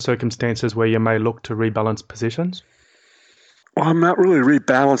circumstances where you may look to rebalance positions? Well, I'm not really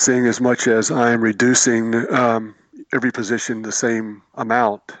rebalancing as much as I'm reducing every position the same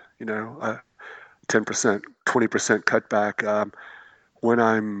amount, 10%, 20% cutback. When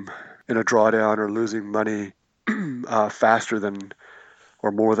I'm in a drawdown or losing money faster than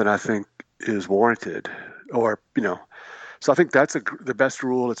or more than I think is warranted, so I think that's the best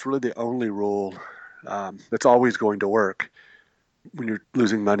rule. It's really the only rule that's always going to work. When you're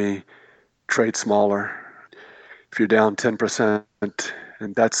losing money, trade smaller. If you're down 10%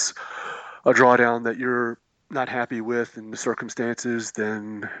 and that's a drawdown that you're not happy with in the circumstances,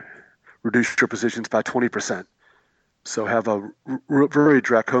 then reduce your positions by 20%. So have a very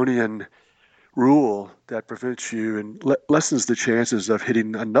draconian rule that prevents you and lessens the chances of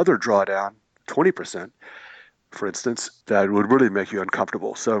hitting another drawdown, 20%, for instance, that would really make you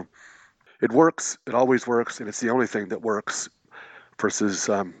uncomfortable. So it works, it always works, and it's the only thing that works versus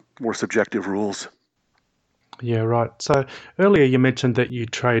more subjective rules. Yeah, right. So earlier you mentioned that you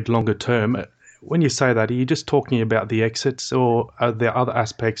trade longer term. When you say that, are you just talking about the exits, or are there other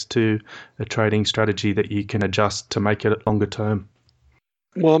aspects to a trading strategy that you can adjust to make it longer term?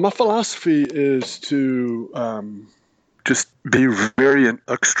 Well, my philosophy is to just be very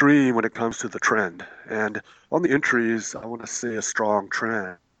extreme when it comes to the trend. And on the entries, I want to see a strong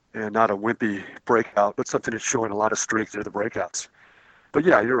trend and not a wimpy breakout, but something that's showing a lot of strength near the breakouts. But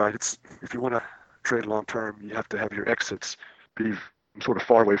yeah, you're right. It's if you want to trade long term, you have to have your exits be sort of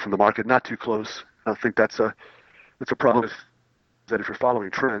far away from the market, not too close. I think that's a problem that if you're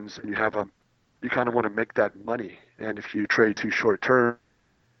following trends and you kind of want to make that money, and if you trade too short term,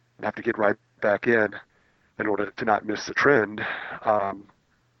 you have to get right back in order to not miss the trend. Um,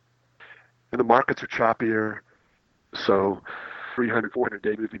 and the markets are choppier, so 300,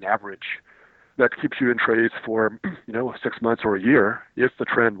 400-day moving average that keeps you in trades for 6 months or a year if the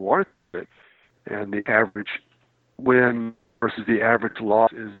trend warrants it, and the average win versus the average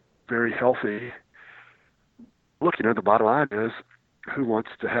loss is very healthy. Look, the bottom line is who wants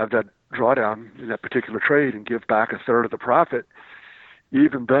to have that drawdown in that particular trade and give back a third of the profit,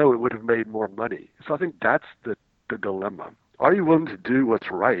 even though it would have made more money? So I think that's the dilemma. Are you willing to do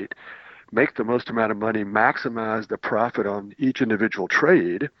what's right, make the most amount of money, maximize the profit on each individual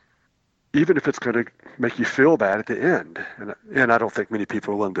trade, even if it's going to make you feel bad at the end? And I don't think many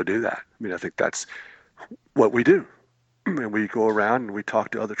people are willing to do that. I mean, I think that's what we do. And we go around and we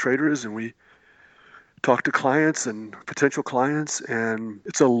talk to other traders and we talk to clients and potential clients, and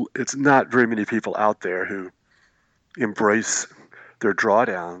it's not very many people out there who embrace their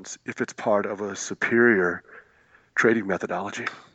drawdowns if it's part of a superior trading methodology.